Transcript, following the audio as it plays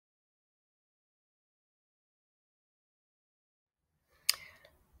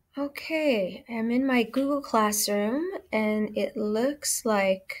Okay, I'm in my Google Classroom and it looks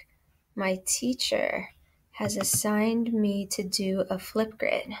like my teacher has assigned me to do a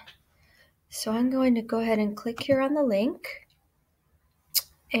Flipgrid. So I'm going to go ahead and click here on the link.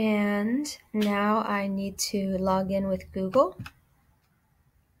 And now I need to log in with Google.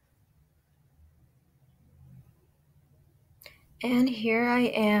 And here I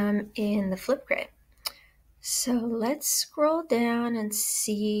am in the Flipgrid. So let's scroll down and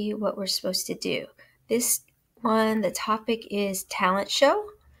see what we're supposed to do. This one, the topic is talent show.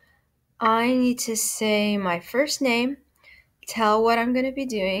 I need to say my first name, tell what I'm going to be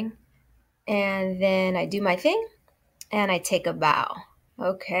doing, and then I do my thing and I take a bow.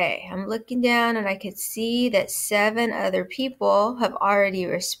 Okay, I'm looking down and I can see that 7 other people have already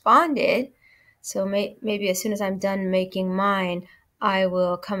responded. So maybe as soon as I'm done making mine, I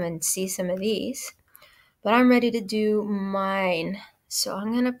will come and see some of these. But I'm ready to do mine. So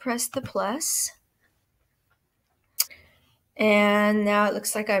I'm going to press the plus. And now it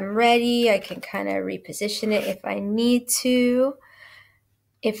looks like I'm ready. I can kind of reposition it if I need to.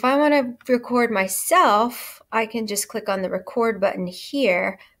 If I want to record myself, I can just click on the record button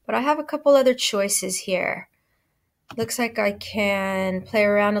here, but I have a couple other choices here. Looks like I can play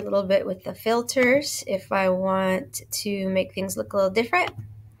around a little bit with the filters if I want to make things look a little different.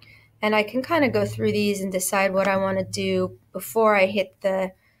 And I can kind of go through these and decide what I want to do before I hit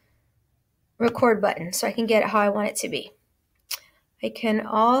the record button so I can get it how I want it to be. I can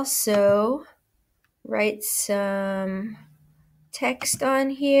also write some text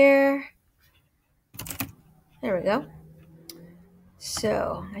on here. There we go.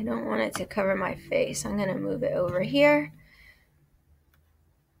 So I don't want it to cover my face. I'm going to move it over here.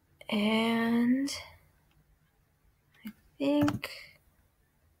 And I think,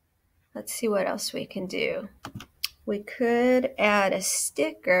 let's see what else we can do. We could add a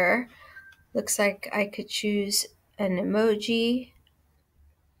sticker. Looks like I could choose an emoji,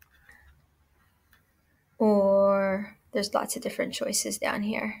 or there's lots of different choices down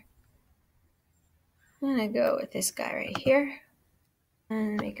here. I'm going to go with this guy right here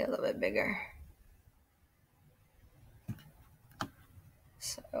and make it a little bit bigger.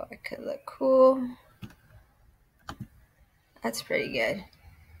 So I could look cool. That's pretty good.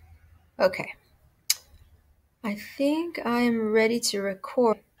 Okay. I think I'm ready to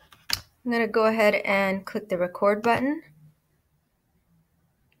record. I'm going to go ahead and click the record button.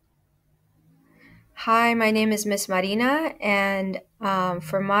 Hi, my name is Miss Marina, and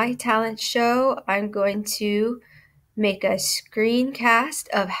for my talent show, I'm going to make a screencast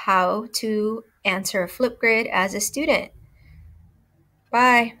of how to answer a Flipgrid as a student.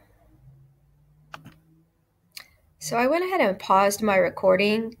 Bye. So I went ahead and paused my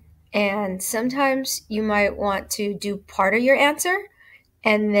recording, and sometimes you might want to do part of your answer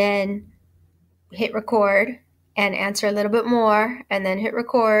and then hit record and answer a little bit more, and then hit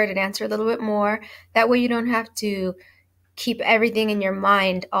record and answer a little bit more. That way you don't have to keep everything in your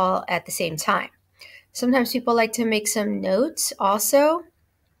mind all at the same time. Sometimes people like to make some notes also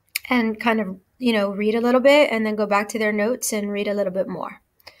and kind of, read a little bit and then go back to their notes and read a little bit more.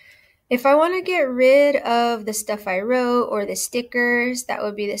 If I want to get rid of the stuff I wrote or the stickers, that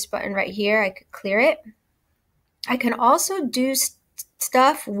would be this button right here. I could clear it. I can also do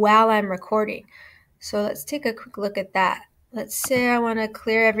stuff while I'm recording. So let's take a quick look at that. Let's say I want to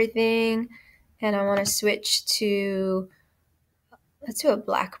clear everything and I want to switch to, let's do a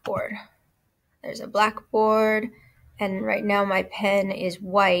blackboard. There's a blackboard, and right now my pen is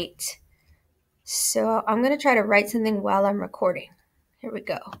white. So I'm going to try to write something while I'm recording. Here we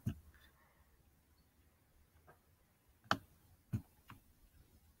go.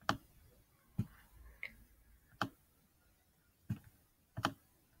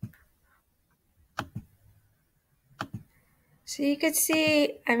 So you could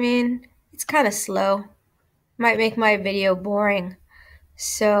see, it's kind of slow. Might make my video boring.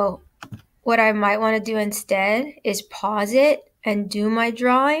 So what I might want to do instead is pause it and do my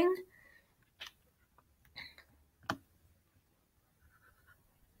drawing.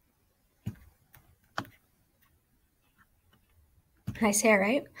 Nice hair,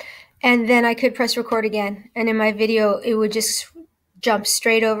 right? And then I could press record again. And in my video, it would just jump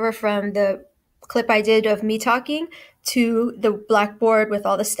straight over from the clip I did of me talking to the blackboard with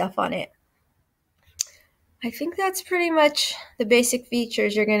all the stuff on it. I think that's pretty much the basic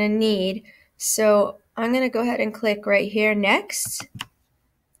features you're going to need. So I'm going to go ahead and click right here, next.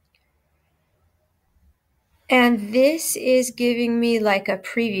 And this is giving me like a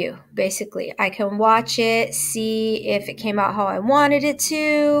preview, basically. I can watch it, see if it came out how I wanted it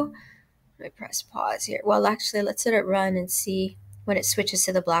to. Let me press pause here. Well, actually, let's let it run and see when it switches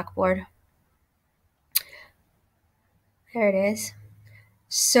to the Blackboard. There it is.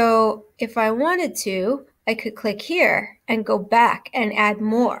 So if I wanted to, I could click here and go back and add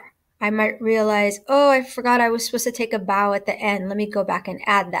more. I might realize, oh, I forgot I was supposed to take a bow at the end. Let me go back and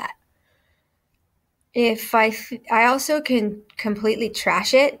add that. If I also can completely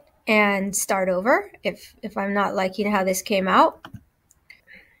trash it and start over if I'm not liking how this came out.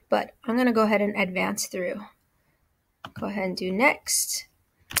 But I'm going to go ahead and advance through. Go ahead and do next.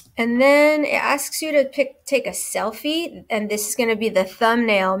 And then it asks you to take a selfie, and this is going to be the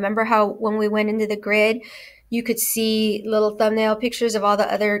thumbnail. Remember how when we went into the grid, you could see little thumbnail pictures of all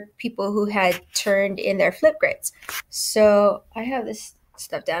the other people who had turned in their Flipgrids. So I have this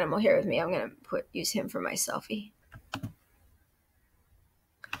stuffed animal here with me. I'm going to use him for my selfie.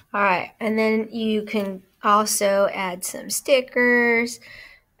 All right, and then you can also add some stickers,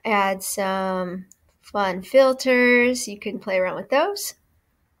 add some fun filters. You can play around with those.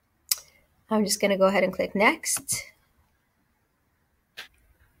 I'm just going to go ahead and click next.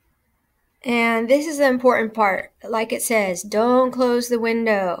 And this is the important part. Like it says, don't close the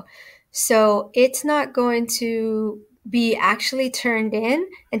window. So it's not going to be actually turned in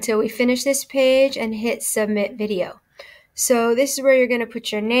until we finish this page and hit submit video. So this is where you're going to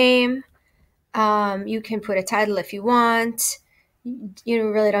put your name. You can put a title if you want. You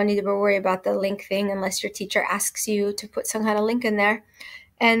really don't need to worry about the link thing unless your teacher asks you to put some kind of link in there.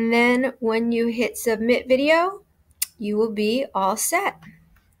 And then when you hit submit video, you will be all set.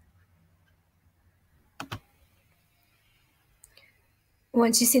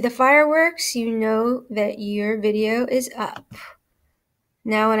 Once you see the fireworks, you know that your video is up.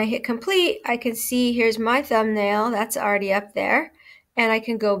 Now when I hit complete, I can see here's my thumbnail. That's already up there. And I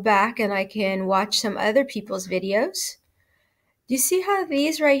can go back and I can watch some other people's videos. Do you see how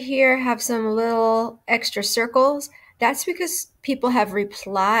these right here have some little extra circles? That's because people have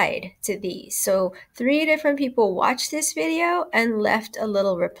replied to these. So 3 different people watched this video and left a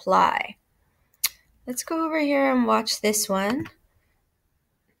little reply. Let's go over here and watch this one.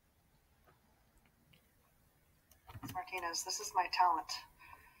 Martinez, this is my talent.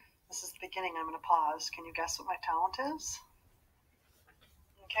 This is the beginning. I'm going to pause. Can you guess what my talent is?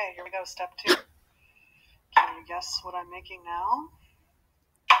 Okay, here we go. Step 2. Can you guess what I'm making now?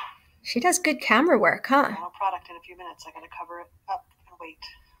 She does good camera work, huh? Final product in a few minutes. I got to cover it up and wait.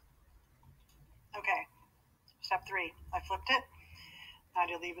 Okay. Step 3. I flipped it. Now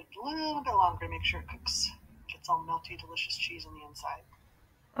to leave it a little bit longer to make sure it cooks. Gets all melty, delicious cheese on the inside.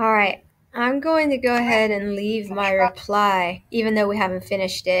 All right. I'm going to go ahead and leave my reply, even though we haven't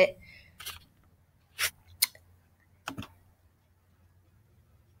finished it.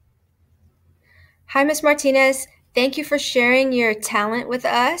 Hi, Ms. Martinez. Thank you for sharing your talent with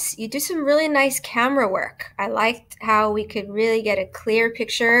us. You do some really nice camera work. I liked how we could really get a clear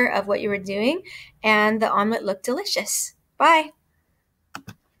picture of what you were doing, and the omelet looked delicious. Bye.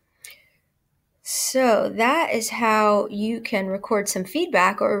 So that is how you can record some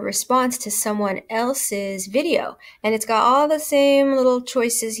feedback or a response to someone else's video. And it's got all the same little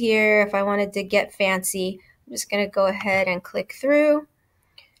choices here. If I wanted to get fancy, I'm just going to go ahead and click through.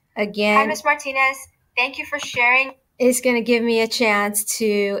 Again, hi, Ms. Martinez. Thank you for sharing. It's going to give me a chance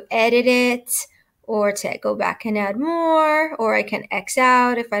to edit it or to go back and add more, or I can X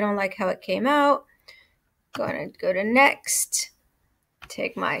out if I don't like how it came out. Going to go to next.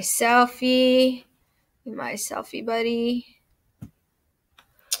 Take my selfie, my selfie buddy,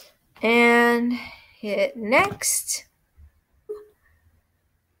 and hit next.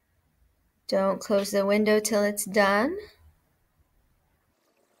 Don't close the window till it's done.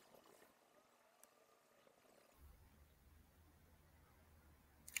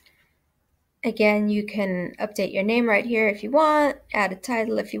 Again, you can update your name right here if you want, add a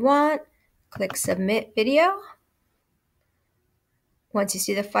title if you want, click submit video. Once you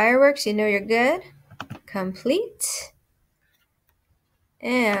see the fireworks, you know you're good. Complete.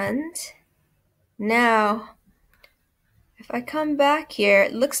 And now, if I come back here,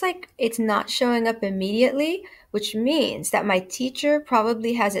 it looks like it's not showing up immediately, which means that my teacher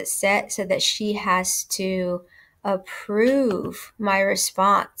probably has it set so that she has to approve my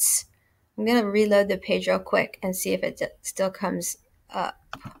response. I'm going to reload the page real quick and see if it still comes up,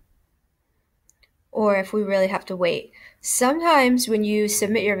 or if we really have to wait. Sometimes when you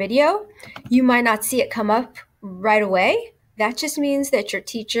submit your video, you might not see it come up right away. That just means that your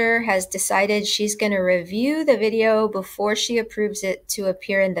teacher has decided she's going to review the video before she approves it to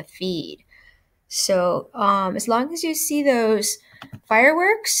appear in the feed. So as long as you see those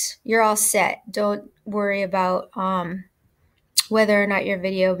fireworks, you're all set. Don't worry about whether or not your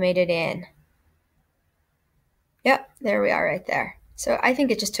video made it in. Yep, there we are right there. So I think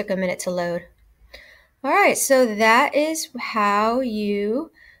it just took a minute to load. All right, so that is how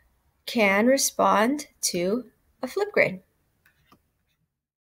you can respond to a Flipgrid.